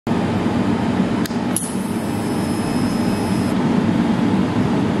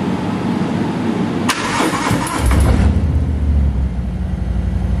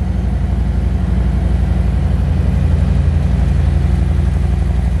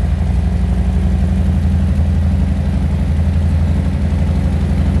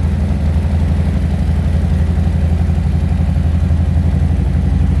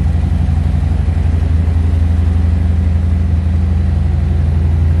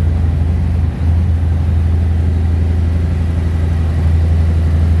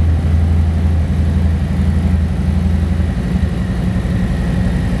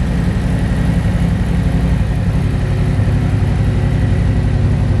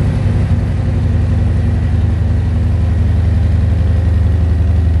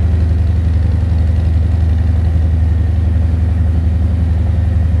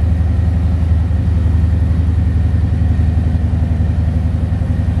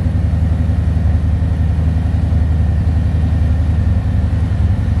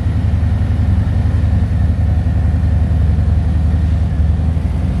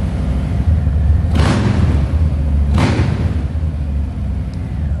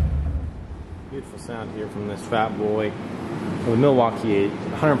sound here from this fat boy. The Milwaukee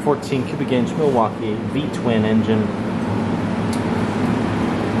 114 cubic inch Milwaukee V-twin engine.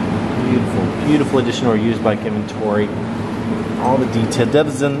 Beautiful, beautiful addition to our used bike inventory. All the detail,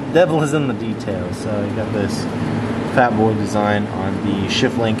 devil is in the details. So you got this fat boy design on the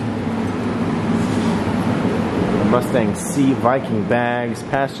shift link. The Mustang C Viking bags,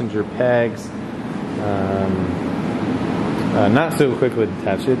 passenger pegs. Not so quickly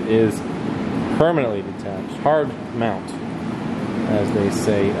detached. It is permanently detached. Hard mount, as they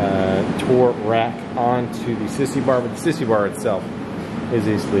say. Tor rack onto the Sissy bar, but the Sissy bar itself is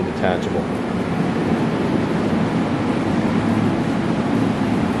easily detachable.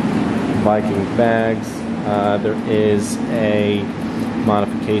 Viking bags. There is a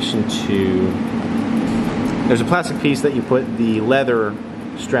modification to. There's a plastic piece that you put the leather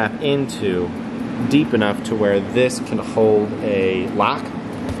strap into, deep enough to where this can hold a lock,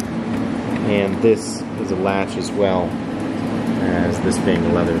 and this is a latch as well as this being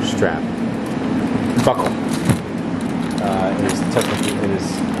a leather strap. Buckle. It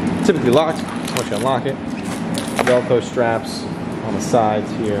is typically locked once you unlock it. Velcro straps on the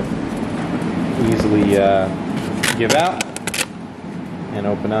sides here easily give out and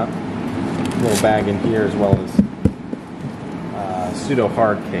open up. A little bag in here as well as pseudo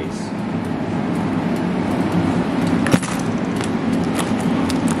hard case.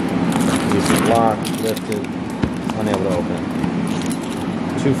 Easily locked, lifted, unable to open.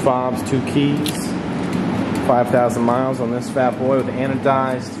 2 fobs, 2 keys. 5,000 miles on this fat boy with the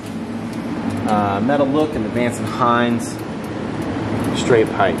anodized metal look and the Vance and Hines straight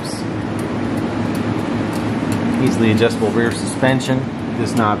pipes. Easily adjustable rear suspension,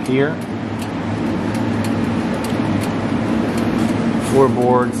 this knob here.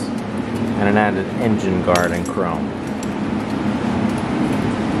 Floorboards and an added engine guard in chrome.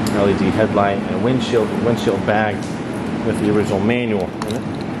 LED headlight and a windshield bag with the original manual in it.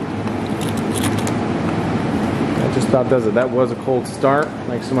 That just about does it. That was a cold start.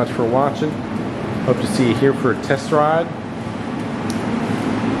 Thanks so much for watching. Hope to see you here for a test ride.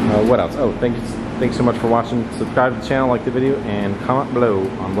 What else? Oh, thanks so much for watching. Subscribe to the channel, like the video, and comment below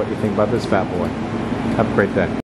on what you think about this fat boy. Have a great day.